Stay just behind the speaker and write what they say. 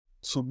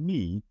To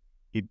me,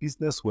 a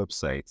business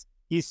website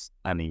is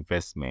an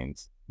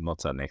investment,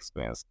 not an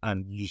expense.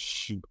 And you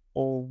should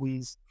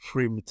always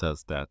frame it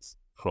as that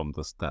from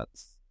the start.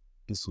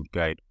 This will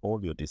guide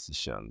all your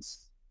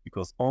decisions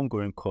because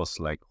ongoing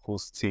costs like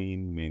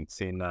hosting,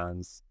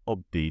 maintenance,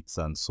 updates,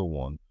 and so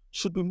on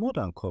should be more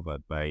than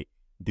covered by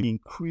the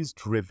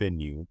increased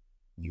revenue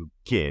you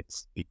get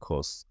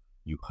because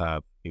you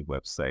have a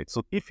website.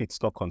 So if it's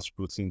not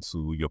contributing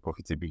to your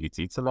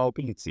profitability, it's a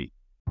liability.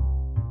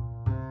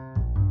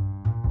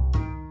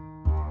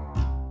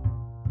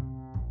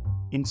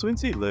 In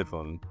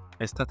 2011,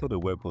 I started a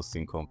web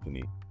hosting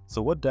company.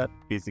 So what that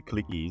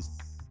basically is,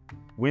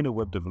 when a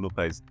web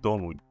developer is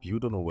done with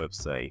building a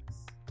website,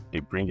 they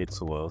bring it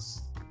to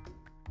us,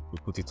 we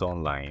put it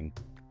online,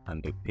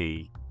 and they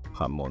pay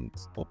per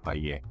month or per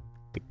year,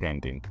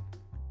 depending.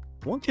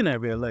 One thing I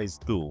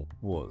realized though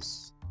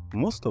was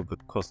most of the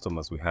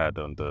customers we had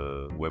on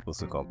the web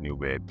hosting company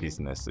were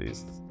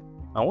businesses.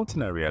 And one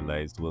thing I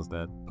realized was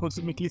that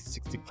approximately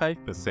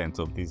 65%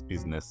 of these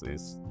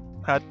businesses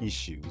had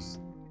issues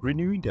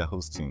renewing their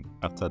hosting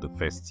after the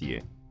first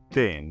year.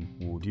 Then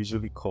we would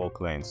usually call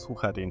clients who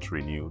hadn't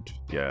renewed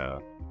their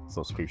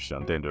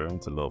subscription. Then there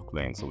aren't a lot of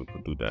clients, so we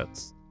could do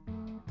that.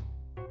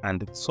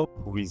 And the top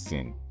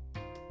reason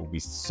we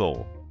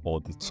saw, or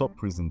the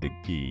top reason they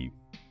gave,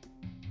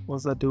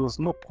 was that there was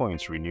no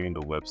point renewing the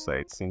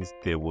website since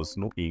there was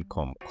no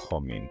income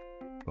coming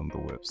from the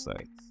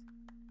website.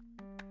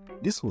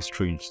 This was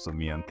strange to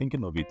me, and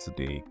thinking of it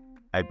today,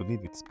 I believe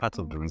it's part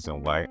of the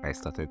reason why I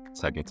started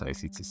Target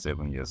ICT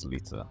 7 years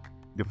later.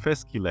 The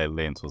first skill I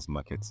learned was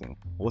marketing.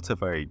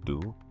 Whatever I do,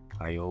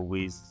 I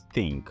always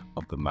think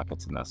of the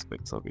marketing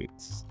aspects of it.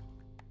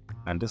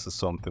 And this is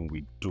something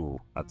we do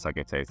at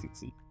Target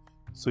ICT.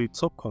 So a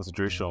top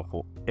consideration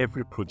for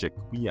every project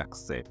we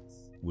accept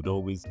would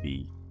always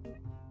be,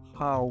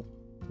 how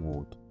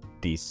would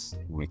this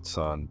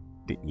return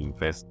the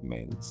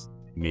investment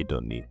made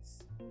on it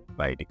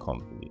by the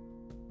company?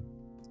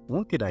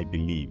 One thing I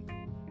believe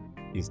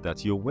is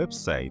that your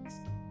website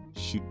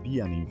should be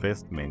an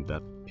investment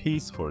that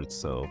pays for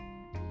itself,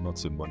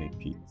 not a money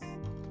pit.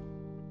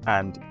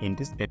 And in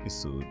this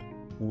episode,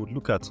 we would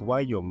look at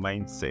why your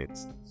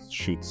mindset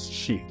should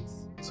shift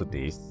to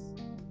this.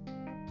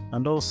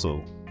 And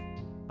also,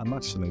 I'm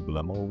actionable,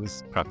 I'm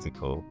always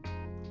practical.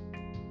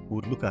 We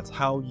would look at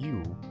how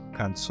you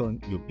can turn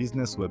your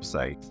business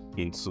website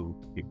into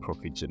a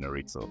profit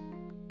generator.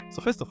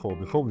 So first of all,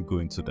 before we go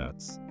into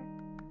that,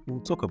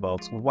 we'll talk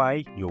about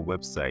why your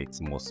website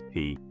must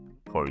pay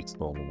for its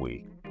own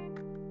way.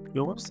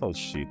 Your website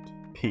should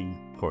pay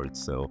for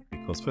itself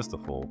because first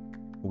of all,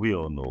 we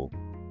all know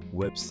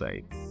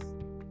websites,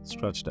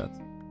 scratch that,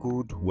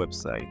 good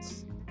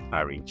websites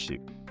aren't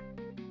cheap.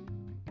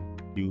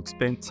 You'd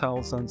spend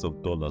thousands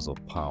of dollars or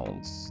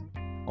pounds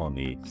on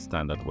a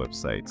standard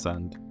website,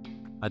 and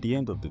at the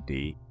end of the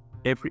day,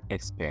 every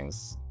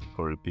expense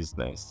for a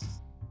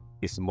business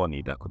is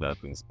money that could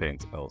have been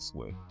spent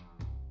elsewhere.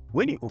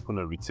 When you open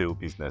a retail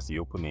business,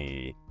 you open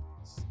a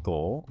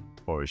store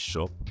or a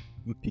shop,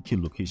 you pick a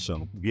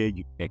location where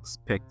you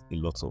expect a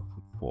lot of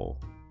footfall,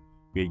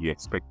 where you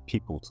expect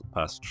people to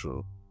pass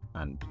through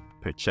and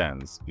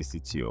perchance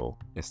visit your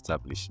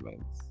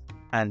establishment.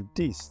 And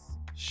this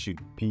should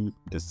be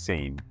the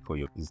same for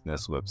your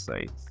business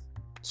website.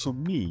 To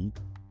me,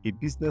 a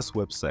business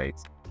website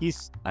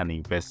is an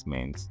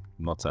investment,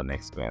 not an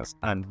expense,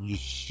 and you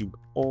should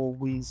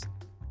always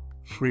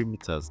frame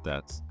it as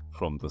that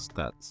from the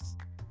start.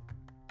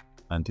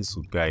 And this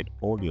will guide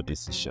all your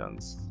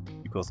decisions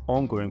because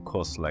ongoing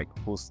costs like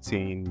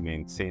hosting,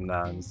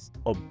 maintenance,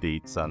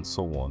 updates, and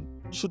so on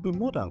should be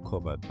more than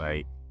covered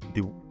by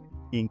the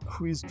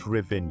increased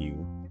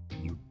revenue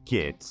you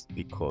get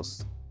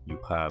because you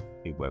have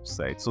a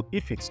website. So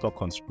if it's not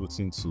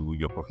contributing to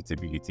your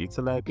profitability, it's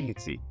a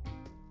liability.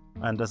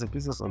 And as a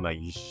business owner,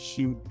 you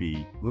should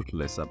be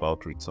ruthless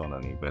about return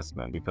on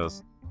investment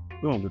because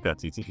when we look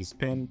at it, if you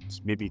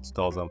spend maybe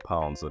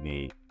 £2,000 on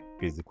a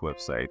basic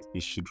website,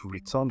 it should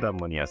return that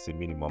money as a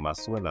minimum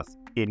as well as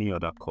any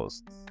other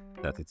costs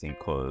that it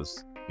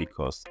incurs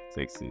because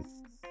it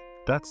exists.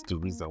 That's the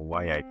reason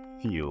why I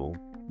feel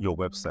your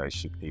website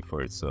should pay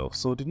for itself.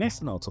 So the next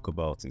thing I'll talk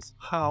about is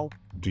how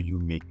do you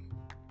make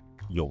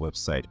your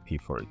website pay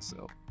for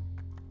itself?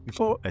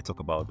 Before I talk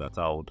about that,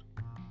 I would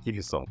give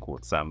you some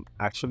quotes. I'm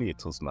actually a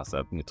Toastmaster.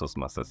 I've been a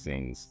Toastmaster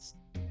since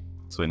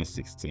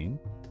 2016.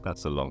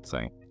 That's a long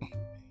time.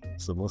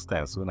 So most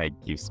times when I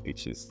give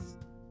speeches,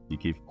 you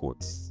give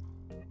quotes.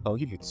 I'll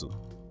give you two.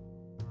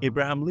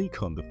 Abraham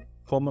Lincoln, the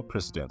former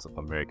president of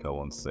America,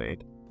 once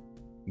said,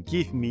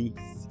 "Give me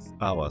 6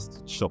 hours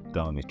to chop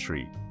down a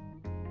tree,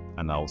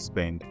 and I'll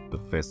spend the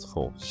first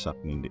 4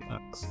 sharpening the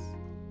axe."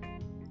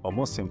 Or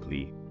more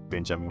simply,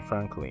 Benjamin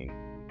Franklin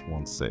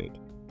once said,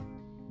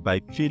 "By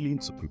failing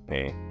to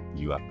prepare,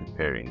 you are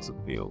preparing to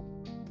fail."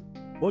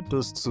 What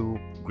those two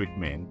great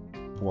men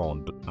who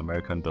owned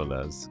American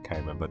dollars,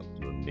 can't remember the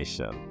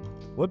denomination,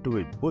 what they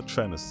were both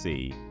trying to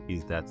say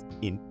is that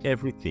in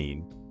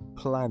everything,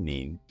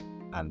 planning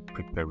and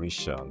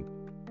preparation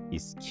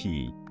is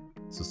key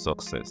to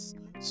success.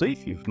 So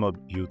if you've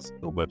not built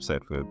a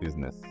website for your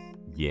business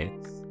yet,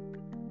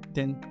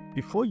 then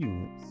before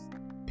you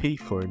pay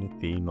for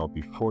anything or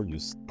before you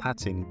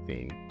start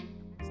anything,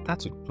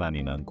 start with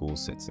planning and goal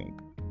setting.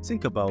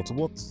 Think about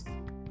what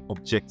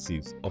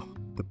objectives of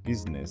the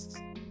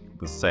business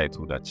the site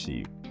would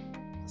achieve.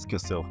 Ask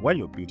yourself, while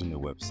you're building a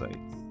website,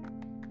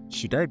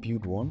 should I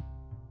build one?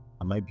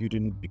 Am I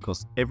building it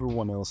because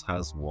everyone else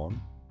has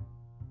one?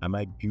 Am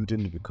I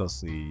building it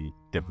because a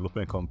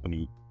development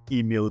company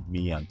emailed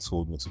me and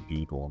told me to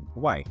build one?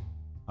 Why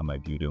am I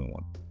building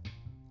one?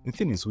 The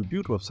thing is, we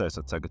build websites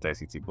at Target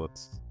ICT, but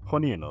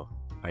funny enough,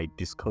 I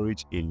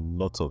discourage a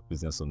lot of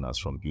business owners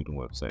from building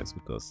websites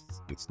because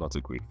it's not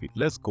a great fit.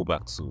 Let's go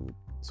back to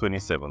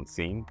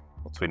 2017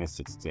 or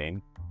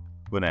 2016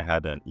 when I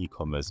had an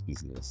e-commerce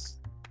business.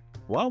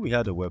 While we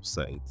had a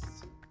website,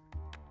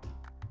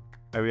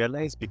 I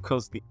realized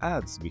because the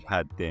ads we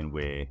had then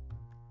were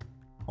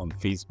on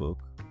Facebook,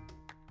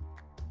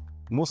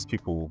 most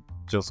people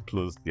just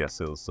closed their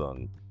sales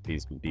on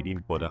Facebook. They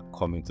didn't bother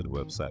coming to the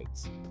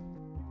website.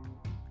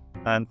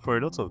 And for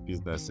a lot of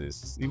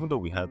businesses, even though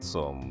we had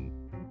some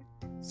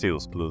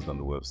sales closed on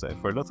the website,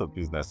 for a lot of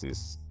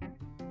businesses,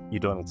 you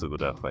don't need to go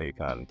that far. You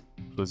can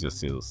close your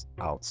sales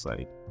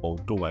outside.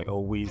 Although I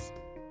always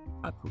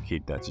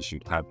advocate that you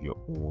should have your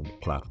own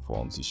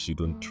platforms. You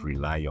shouldn't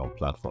rely on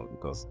platforms,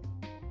 because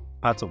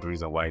part of the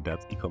reason why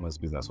that e-commerce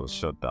business was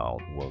shut down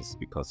was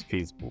because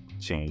Facebook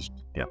changed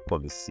their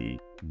policy,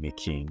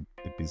 making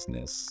the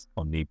business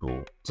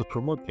unable to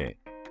promote there.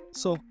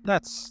 So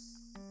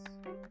that's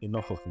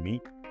enough of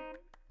me.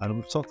 And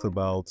we've talked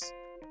about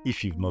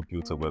if you've not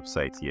built a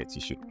website yet,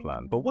 you should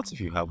plan. But what if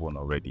you have one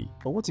already?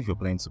 Or what if you're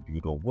planning to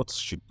build, or what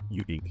should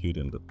you include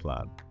in the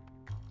plan?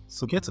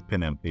 So get a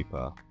pen and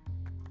paper.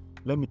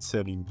 Let me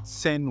tell you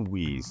 10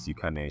 ways you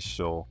can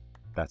ensure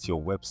that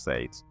your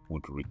website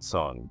would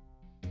return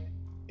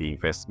the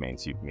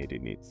investment you've made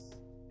in it.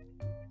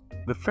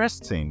 The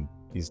first thing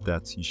is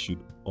that you should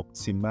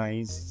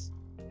optimize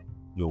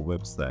your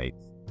website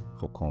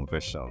for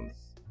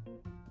conversions.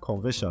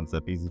 Conversions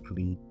are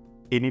basically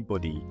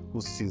anybody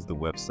who sees the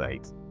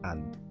website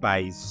and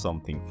buys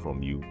something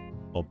from you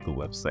of the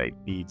website,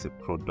 be it a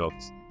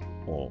product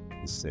or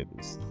a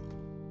service.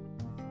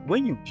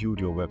 When you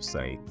build your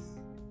website,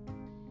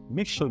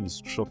 make sure you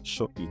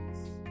structure it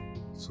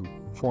to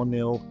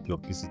funnel your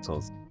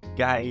visitors,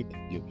 guide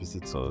your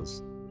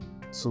visitors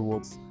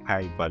towards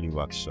high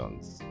value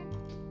actions.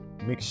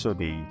 Make sure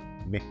they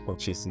make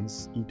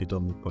purchases. If they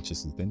don't make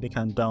purchases, then they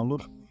can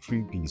download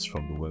freebies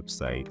from the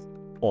website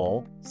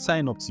or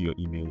sign up to your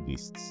email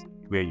lists,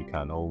 where you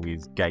can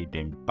always guide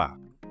them back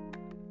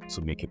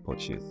to make a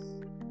purchase.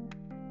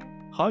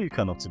 How you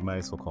can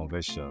optimize for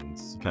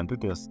conversions? You can do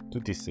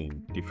this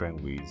in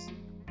different ways.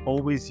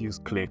 Always use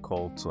clear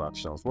call to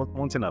actions.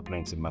 One thing I've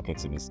learned in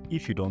marketing is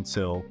if you don't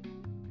tell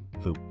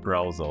the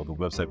browser or the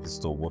website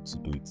visitor what to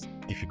do, it's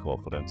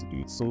difficult for them to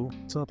do it. So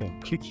tell them,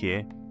 click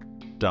here,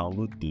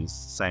 download this,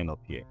 sign up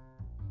here.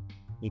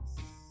 It's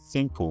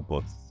simple,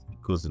 but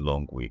it goes a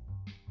long way.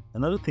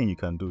 Another thing you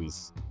can do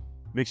is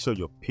make sure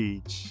your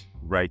page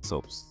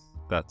write-ups,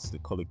 that's they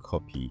call it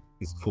copy,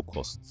 is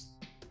focused.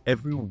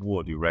 Every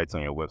word you write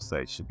on your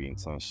website should be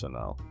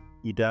intentional,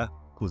 either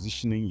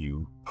positioning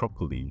you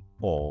properly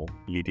or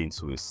leading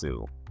to a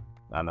sale.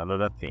 And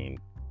another thing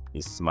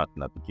is smart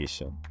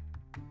navigation.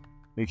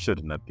 Make sure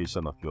the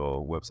navigation of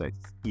your website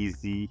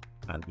is easy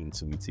and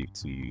intuitive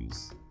to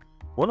use.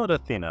 One other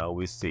thing I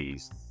always say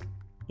is,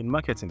 in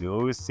marketing, they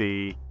always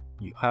say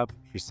you have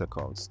 3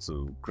 seconds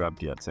to grab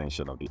the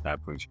attention of the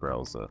average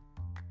browser.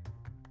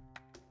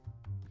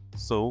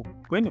 So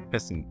when a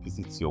person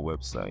visits your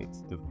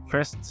website, the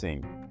first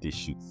thing they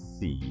should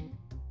see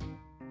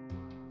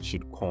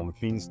should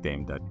convince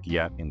them that they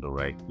are in the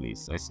right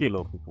place. I see a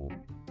lot of people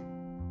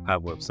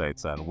have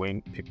websites, and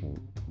when people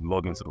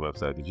log into the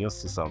website, they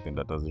just see something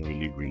that doesn't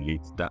really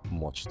relate that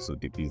much to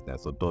the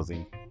business or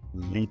doesn't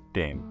lead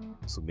them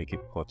to make a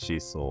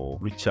purchase or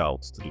reach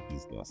out to the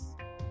business.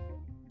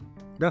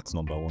 That's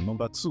number 1.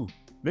 Number 2,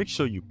 make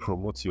sure you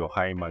promote your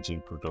high margin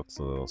products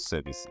or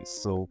services.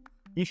 So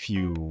if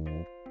you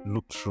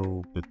look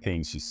through the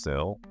things you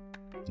sell,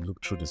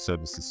 look through the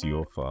services you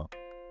offer,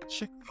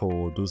 check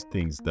for those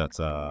things that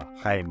are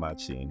high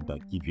margin,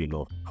 that give you a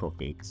lot of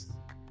profits.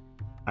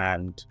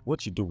 And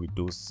what you do with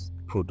those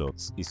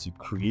products is you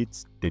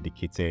create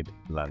dedicated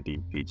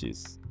landing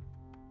pages.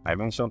 I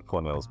mentioned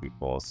funnels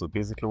before. So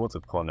basically what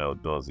a funnel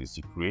does is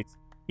you create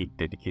a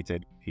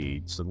dedicated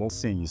page. So let's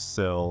say you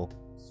sell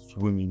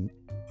swimming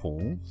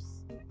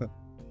pools.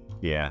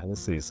 Yeah,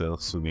 let's say you sell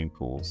swimming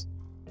pools.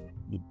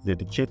 You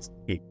dedicate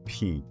a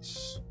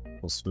page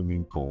for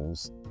swimming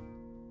pools.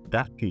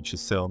 That page should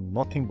sell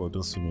nothing but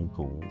those swimming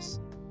pools,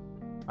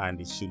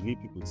 and it should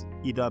lead people to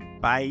either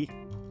buy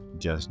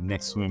their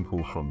next swimming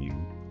pool from you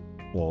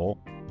or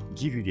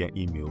give you their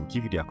email,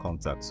 give you their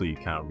contact, so you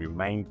can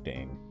remind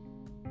them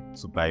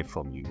to buy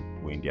from you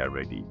when they are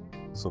ready.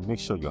 So make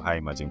sure your high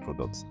margin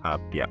products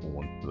have their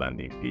own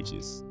landing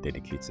pages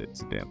dedicated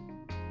to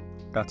them.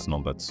 That's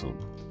number 2.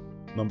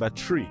 Number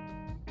 3,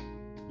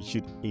 you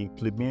should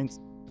implement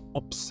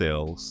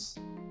upsells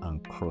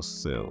and cross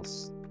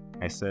sells.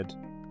 I said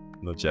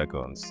no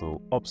jargon.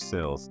 So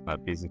upsells are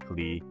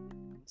basically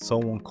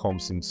someone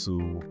comes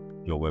into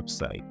your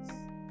website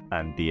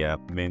and they are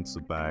meant to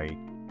buy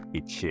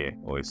a chair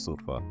or a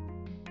sofa.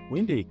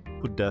 When they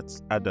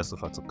add that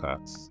sofa to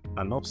cart,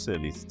 an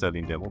upsell is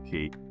telling them,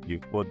 okay,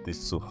 you've bought this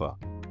sofa.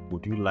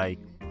 Would you like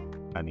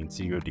an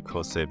interior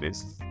decor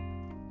service?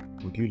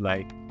 Would you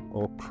like,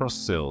 or cross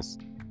sales,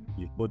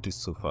 you've bought this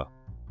sofa.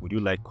 Would you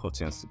like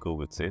curtains to go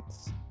with it?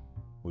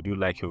 Would you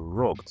like a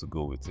rug to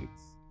go with it?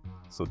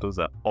 So those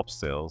are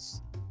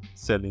upsells,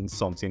 selling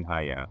something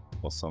higher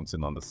or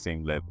something on the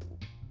same level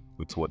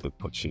with what they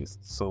purchased.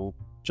 So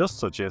just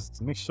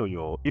suggest, make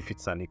sure if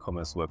it's an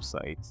e-commerce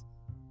website,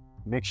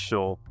 make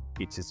sure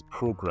it is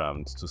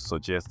programmed to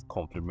suggest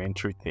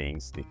complementary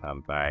things they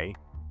can buy,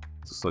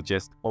 to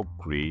suggest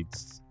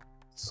upgrades,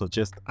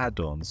 suggest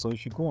add-ons. So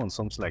if you go on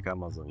something like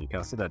Amazon, you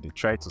can see that they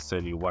try to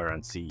sell you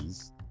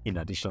warranties in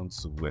addition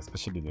to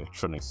especially the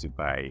electronics you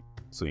buy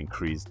to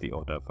increase the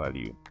order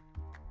value.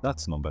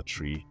 That's number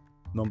 3.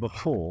 Number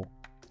 4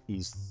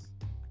 is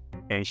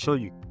ensure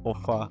you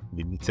offer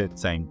limited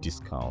time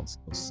discounts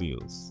or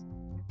sales.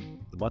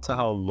 No matter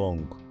how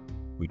long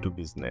we do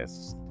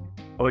business,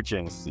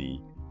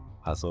 urgency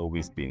has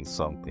always been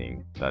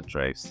something that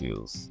drives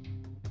sales.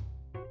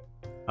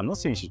 I'm not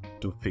saying you should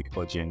do fake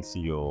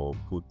urgency or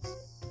put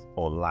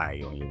or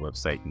lie on your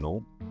website,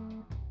 no.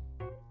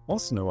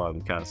 Once in a while,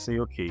 you can say,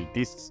 okay,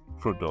 this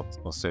product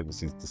or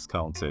service is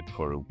discounted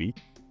for a week,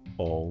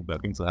 or we're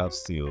going to have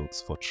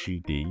sales for 3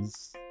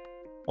 days.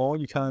 Or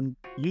you can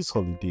use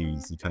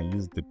holidays. You can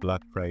use the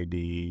Black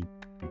Friday.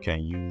 You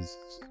can use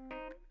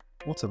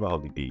whatever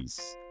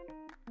holidays.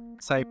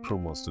 Type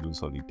promos to those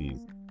holidays.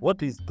 What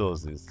this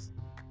does is,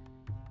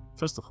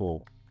 first of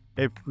all,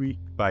 every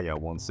buyer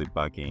wants a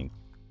bargain.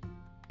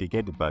 They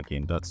get the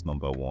bargain, that's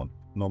number 1.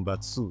 Number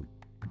 2,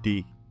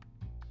 they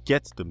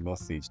get the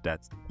message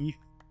that if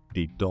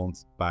they don't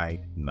buy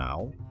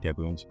now, they're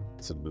going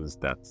to lose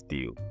that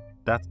deal.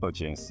 That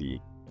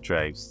urgency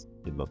drives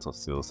a lot of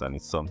sales, and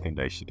it's something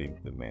that you should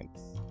implement.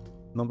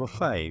 Number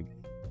 5,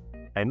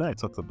 I know I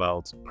talked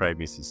about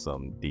privacy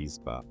some days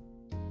back,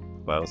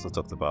 but I also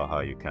talked about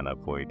how you can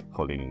avoid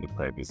falling in the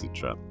privacy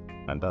trap,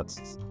 and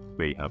that's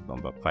where you have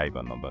number 5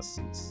 and number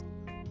 6.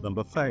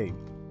 Number 5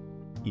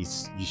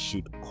 is you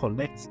should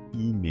collect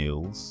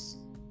emails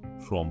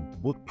from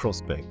both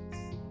prospects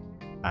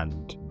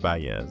and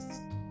buyers,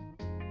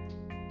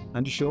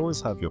 and you should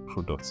always have your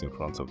products in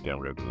front of them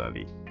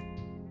regularly.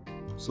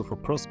 So for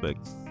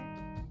prospects,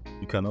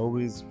 you can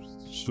always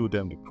show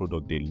them the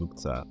product they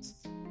looked at.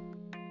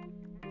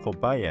 For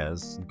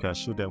buyers, you can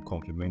show them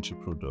complementary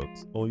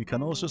products, or you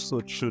can also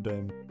show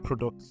them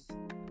product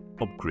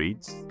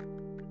upgrades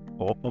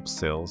or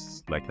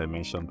upsells, like I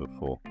mentioned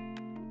before.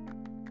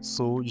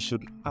 So you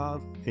should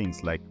have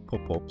things like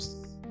pop-ups.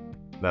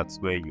 That's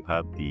where you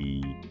have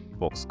the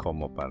box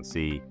come up and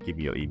say, give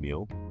me your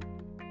email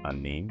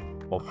and name,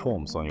 or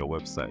forms on your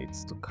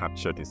website to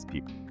capture these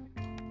people,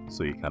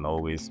 so you can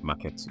always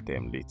market to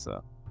them later.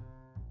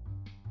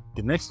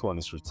 The next one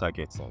is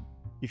retargeting.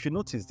 If you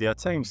notice, there are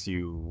times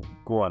you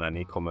go on an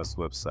e-commerce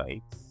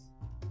website,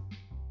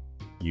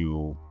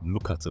 you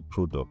look at a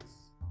product,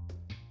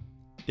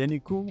 then you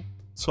go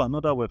to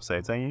another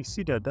website and you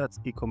see that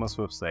e-commerce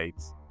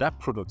website, that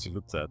product you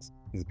looked at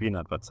is being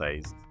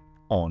advertised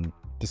on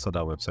this other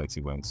website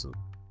you went to,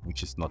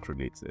 which is not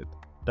related.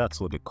 That's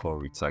what they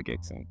call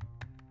retargeting.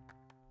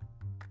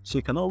 So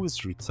you can always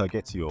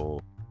retarget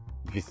your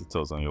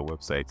visitors on your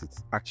website.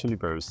 It's actually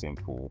very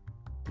simple.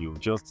 You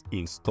just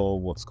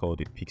install what's called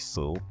a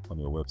pixel on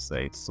your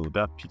website. So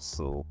that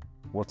pixel,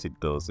 what it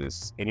does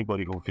is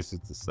anybody who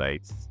visits the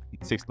site,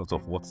 it takes note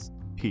of what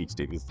page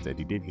they visited.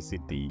 Did they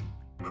visit the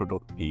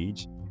product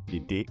page?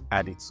 Did they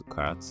add it to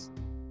cart?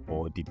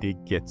 Or did they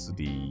get to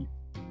the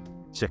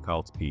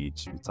checkout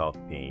page without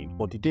paying?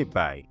 Or did they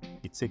buy?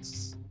 It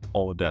takes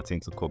all that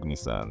into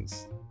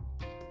cognizance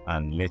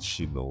and lets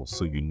you know,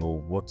 so you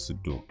know what to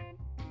do.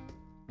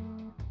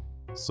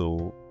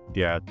 So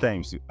there are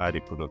times you add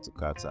a product to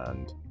cart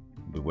and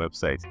the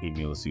website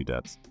emails you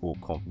that, oh,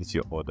 complete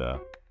your order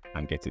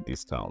and get a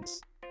discount.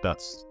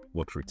 That's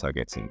what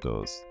retargeting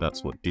does.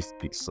 That's what this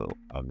pixel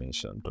I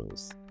mentioned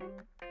does.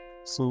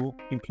 So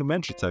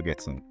implement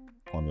retargeting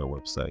on your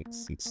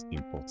websites. It's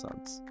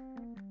important.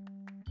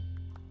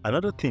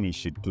 Another thing you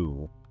should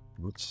do,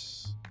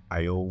 which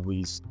I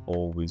always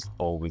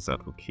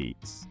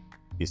advocate,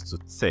 is to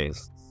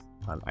test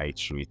and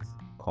iterate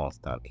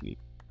constantly.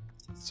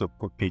 So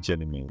page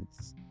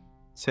elements,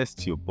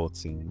 test your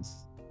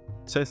buttons,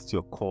 test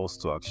your calls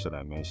to action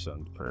I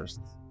mentioned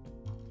first,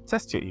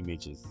 test your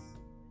images.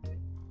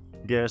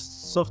 There's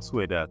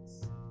software that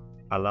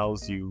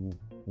allows you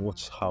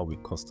watch how a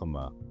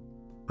customer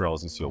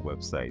browses your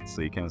website.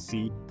 So you can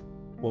see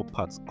what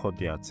parts caught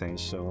their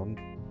attention,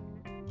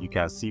 you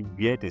can see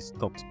where they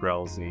stopped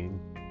browsing,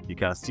 you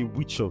can see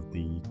which of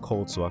the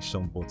call to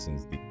action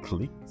buttons they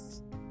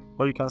clicked,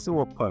 or you can see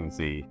what points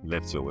they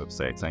left your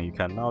website, and you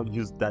can now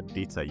use that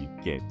data you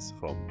get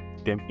from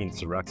them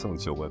interacting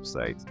with your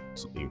website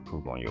to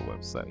improve on your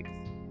website.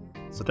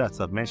 So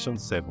I've mentioned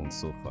 7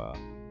 so far.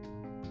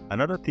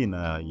 Another thing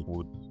I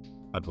would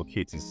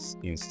advocate is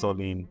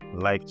installing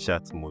live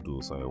chat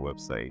modules on your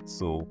website.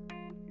 So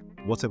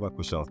whatever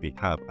questions they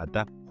have at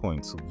that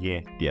point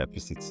where they are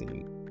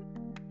visiting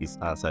is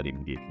answered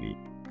immediately.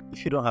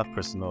 If you don't have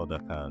personnel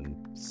that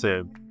can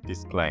serve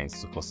these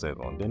clients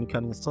 24/7, then you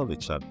can install a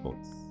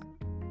chatbot.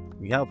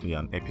 We have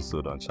an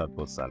episode on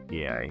chatbots and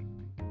AI.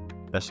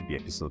 That should be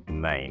episode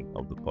 9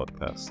 of the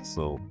podcast.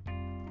 So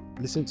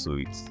listen to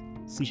it.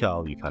 See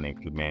how you can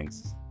implement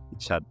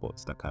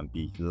chatbots that can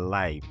be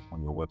live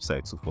on your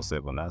website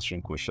 24/7,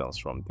 answering questions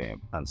from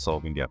them and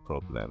solving their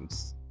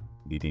problems,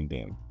 leading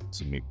them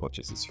to make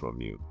purchases from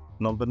you.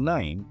 Number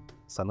 9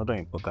 is another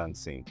important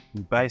thing.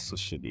 You buy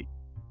socially.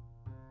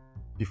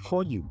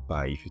 Before you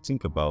buy, if you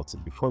think about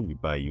it, before you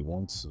buy, you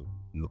want to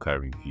look at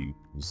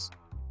reviews.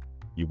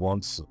 You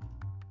want to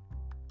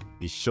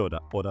be sure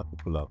that other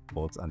people have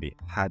bought and they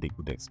had a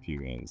good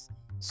experience.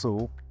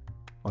 So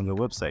on your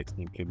website,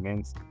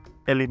 implement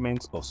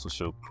elements of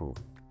social proof.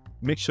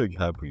 Make sure you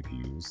have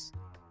reviews.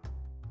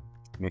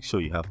 Make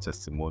sure you have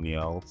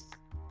testimonials.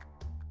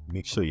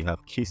 Make sure you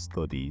have case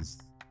studies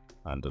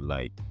and the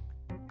like.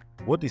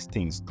 What these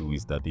things do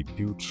is that they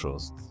build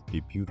trust,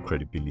 they build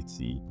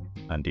credibility,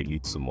 and they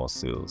lead to more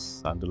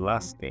sales. And the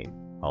last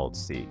thing I would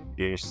say,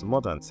 there's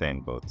more than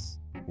 10, but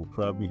we'll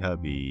probably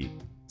have a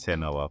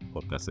 10-hour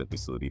podcast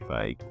episode if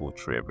I go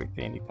through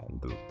everything you can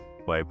do.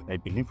 But I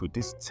believe with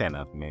these 10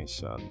 I've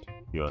mentioned,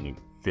 you're on a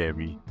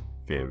very,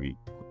 very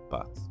good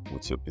path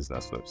with your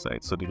business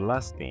website. So the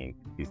last thing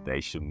is that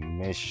you should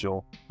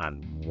measure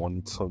and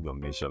monitor your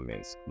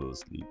measurements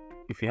closely.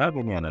 If you have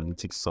any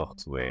analytics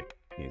software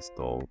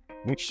installed,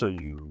 make sure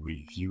you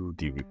review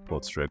the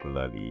reports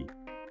regularly.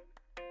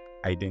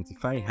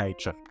 Identify high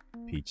traffic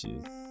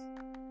pages.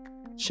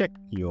 Check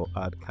your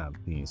ad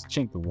campaigns.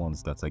 Check the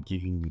ones that are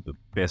giving you the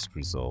best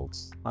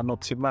results and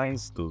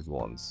optimize those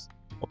ones.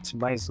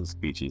 Optimize those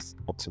pages,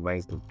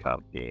 optimize those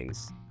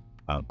campaigns,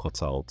 and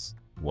cut out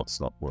what's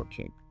not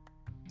working.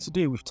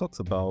 Today, we've talked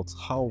about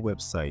how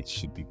websites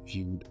should be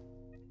viewed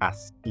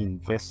as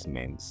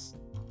investments,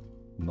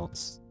 not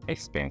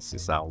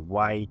expenses, and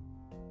why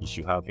you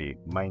should have a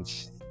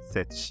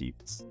mindset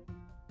shift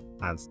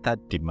and start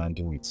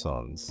demanding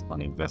returns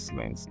on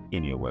investments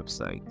in your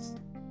website.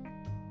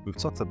 We've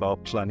talked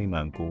about planning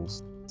and goal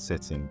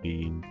setting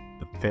being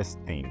the first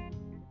thing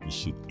you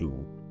should do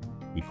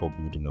before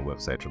building a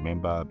website.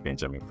 Remember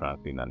Benjamin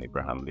Franklin and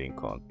Abraham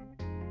Lincoln.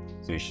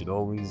 So you should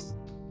always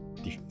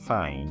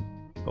define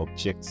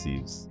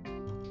objectives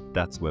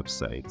that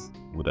website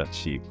would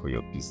achieve for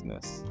your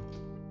business.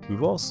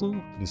 We've also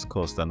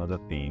discussed another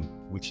thing,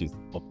 which is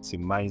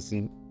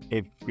optimizing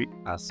every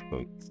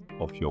aspect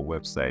of your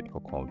website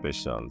for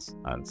conversions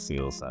and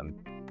sales. And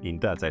in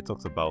that, I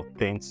talked about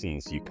 10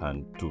 things you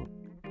can do.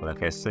 But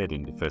like I said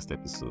in the first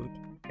episode,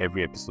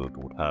 every episode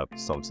would have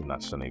something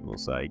actionable.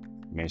 So I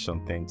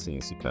mentioned 10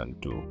 things you can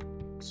do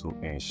to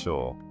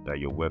ensure that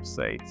your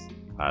website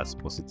has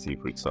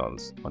positive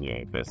returns on your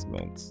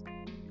investments.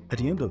 At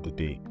the end of the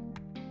day,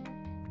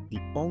 the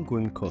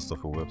ongoing cost of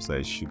a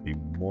website should be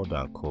more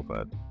than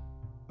covered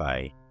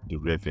by the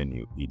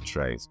revenue it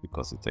drives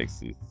because it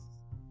exists.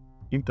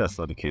 If that's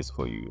not the case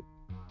for you,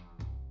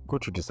 go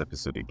through this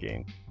episode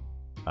again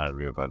and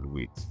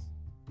reevaluate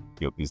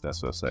your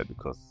business website,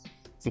 because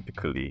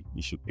typically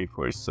you should pay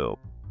for yourself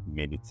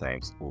many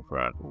times over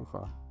and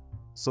over.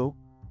 So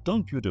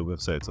don't build a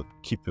website or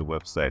keep a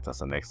website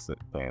as an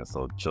expense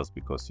or just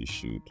because you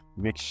should.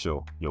 Make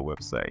sure your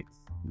website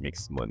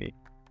makes money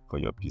for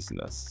your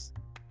business.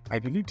 I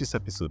believe this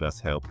episode has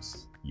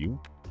helped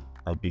you.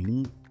 I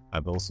believe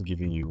I've also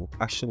given you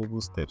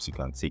actionable steps you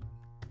can take.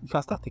 You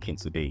can start taking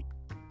today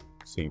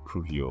to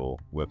improve your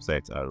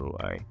website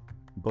ROI.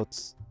 But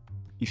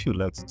if you'd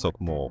like to talk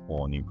more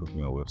on improving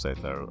your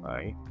website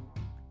ROI,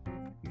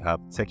 you have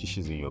tech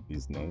issues in your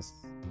business,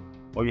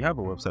 or you have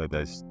a website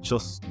that's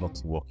just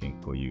not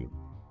working for you,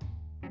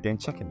 then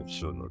check in the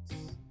show notes.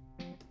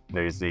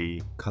 There is a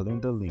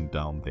calendar link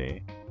down there.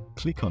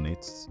 Click on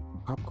it,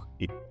 book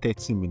a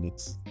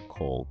 30-minute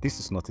call. This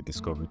is not a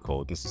discovery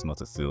call. This is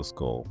not a sales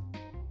call.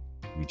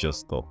 We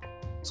just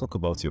talk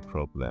about your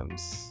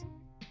problems.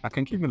 I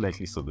can give you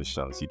likely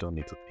solutions. You don't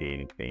need to pay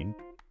anything,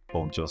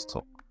 but just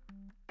talk.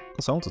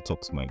 Because I want to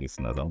talk to my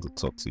listeners. I want to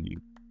talk to you,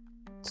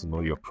 to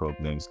know your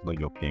problems, know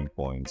your pain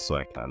points, so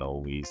I can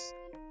always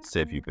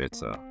serve you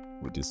better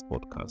with this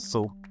podcast.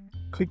 So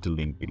click the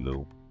link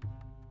below,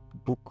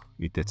 book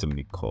a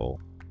 30-minute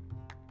call,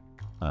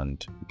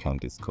 and we can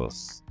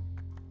discuss.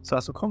 So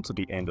as we come to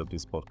the end of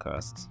this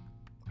podcast,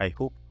 I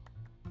hope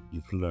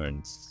you've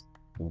learned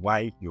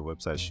why your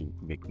website should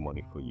make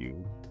money for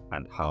you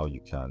and how you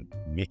can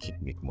make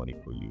it make money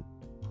for you.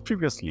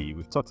 Previously,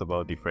 we've talked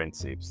about different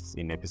tips.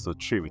 In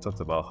episode 3, we talked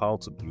about how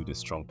to build a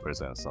strong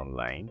presence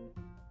online.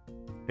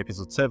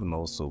 Episode 7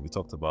 also, we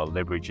talked about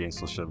leveraging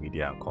social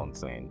media and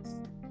content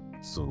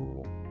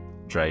to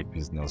drive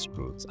business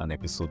growth. And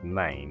episode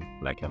 9,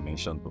 like I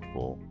mentioned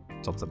before,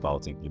 talked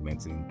about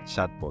implementing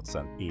chatbots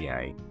and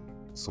AI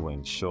to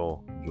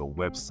ensure your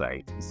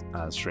website is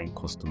answering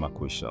customer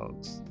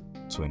questions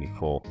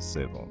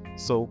 24/7.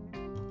 So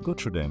go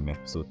through them,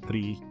 episode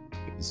 3,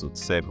 episode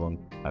 7,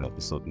 and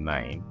episode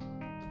 9.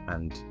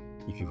 And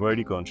if you've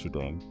already gone through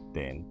them,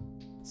 then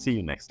see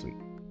you next week.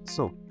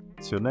 So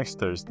till next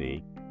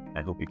Thursday,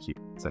 I hope you keep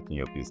attacking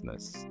your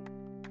business.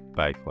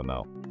 Bye for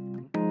now.